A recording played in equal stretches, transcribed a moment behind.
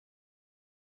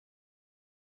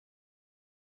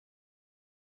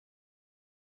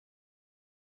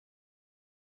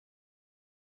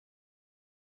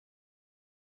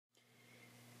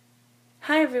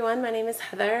Hi everyone, my name is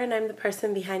Heather and I'm the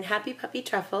person behind Happy Puppy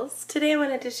Truffles. Today I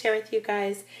wanted to share with you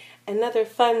guys another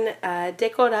fun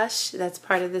Deco that's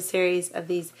part of the series of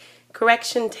these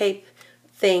correction tape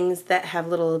things that have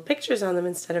little pictures on them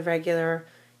instead of regular,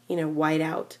 white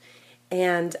out.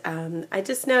 And I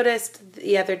just noticed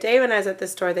the other day when I was at the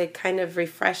store they kind of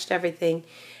refreshed everything.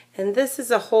 And this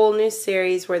is a whole new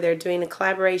series where they're doing a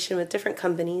collaboration with different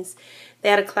companies. They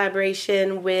had a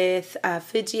collaboration with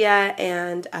Fujiya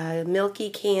and Milky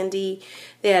Candy.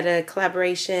 They had a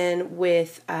collaboration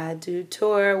with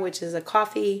Deco, which is a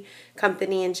coffee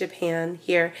company in Japan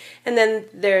here. And then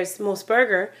there's Mos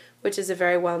Burger, which is a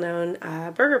very well-known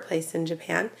burger place in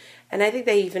Japan. And I think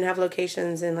they even have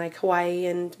locations in like Hawaii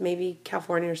and maybe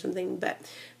California or something. But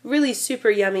really super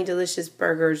yummy, delicious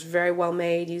burgers, very well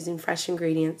made using fresh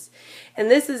ingredients. And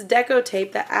this is Deco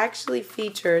tape that actually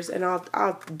features, and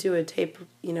I'll do a tape,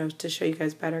 to show you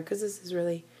guys better because this is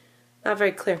really not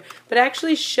very clear. But it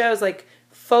actually shows like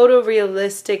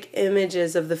photorealistic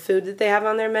images of the food that they have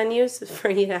on their menus for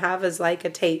you to have as like a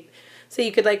tape. So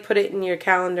you could like put it in your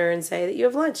calendar and say that you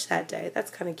have lunch that day.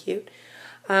 That's kind of cute.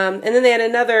 And then they had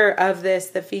another of this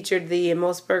that featured the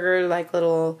Mos Burger like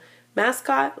little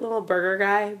mascot, little burger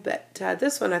guy. But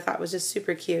this one I thought was just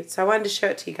super cute. So I wanted to show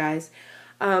it to you guys.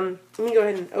 Let me go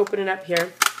ahead and open it up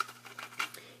here.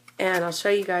 And I'll show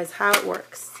you guys how it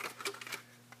works.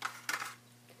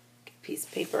 Piece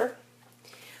of paper.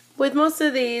 With most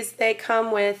of these, they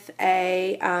come with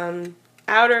a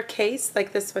outer case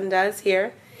like this one does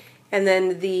here. And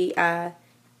then the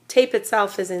tape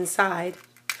itself is inside.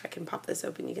 If I can pop this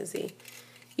open, you can see.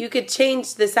 You could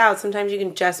change this out. Sometimes you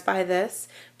can just buy this.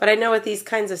 But I know with these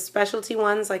kinds of specialty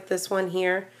ones, like this one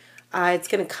here, it's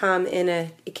going to come in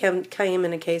it came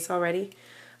in a case already.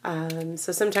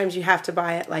 So sometimes you have to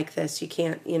buy it like this. You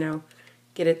can't,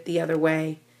 get it the other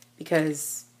way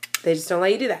because they just don't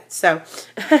let you do that. So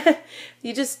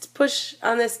you just push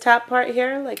on this top part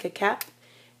here like a cap.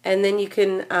 And then you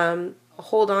can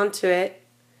hold on to it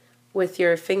with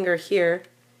your finger here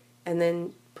and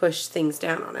then push things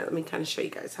down on it. Let me kind of show you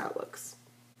guys how it looks.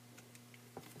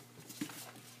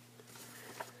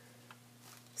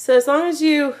 So as long as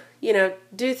you,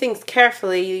 do things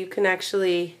carefully, you can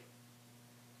actually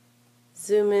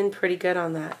zoom in pretty good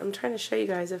on that. I'm trying to show you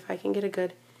guys if I can get a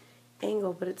good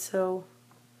angle, but it's so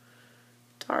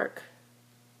dark.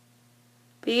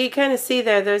 But you kind of see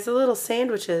there's the little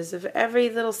sandwiches of every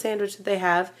little sandwich that they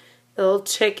have. The little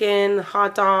chicken,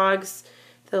 hot dogs,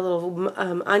 the little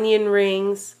onion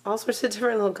rings, all sorts of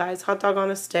different little guys, hot dog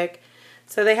on a stick.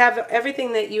 So they have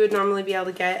everything that you would normally be able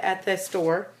to get at the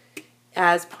store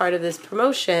as part of this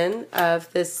promotion of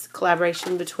this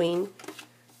collaboration between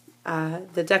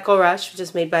the Deco Rush, which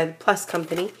is made by the Plus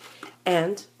Company,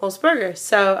 and Mos Burger.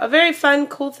 So a very fun,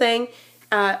 cool thing.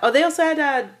 They also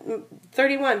had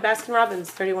 31, Baskin-Robbins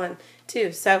 31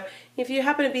 too. So if you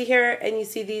happen to be here and you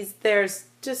see these, there's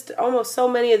just almost so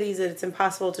many of these that it's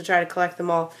impossible to try to collect them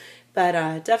all.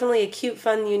 But definitely a cute,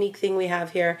 fun, unique thing we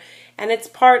have here. And it's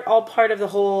all part of the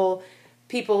whole,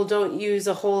 people don't use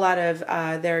a whole lot of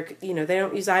they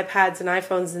don't use iPads and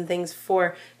iPhones and things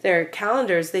for their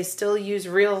calendars. They still use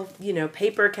real,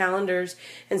 paper calendars.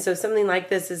 And so something like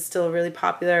this is still really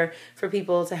popular for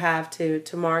people to have to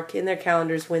mark in their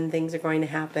calendars when things are going to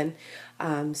happen.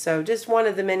 So just one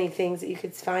of the many things that you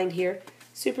could find here.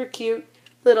 Super cute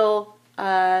little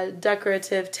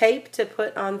decorative tape to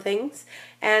put on things.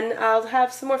 And I'll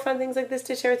have some more fun things like this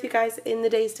to share with you guys in the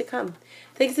days to come.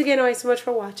 Thanks again always so much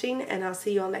for watching, and I'll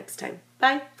see you all next time.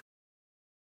 Bye!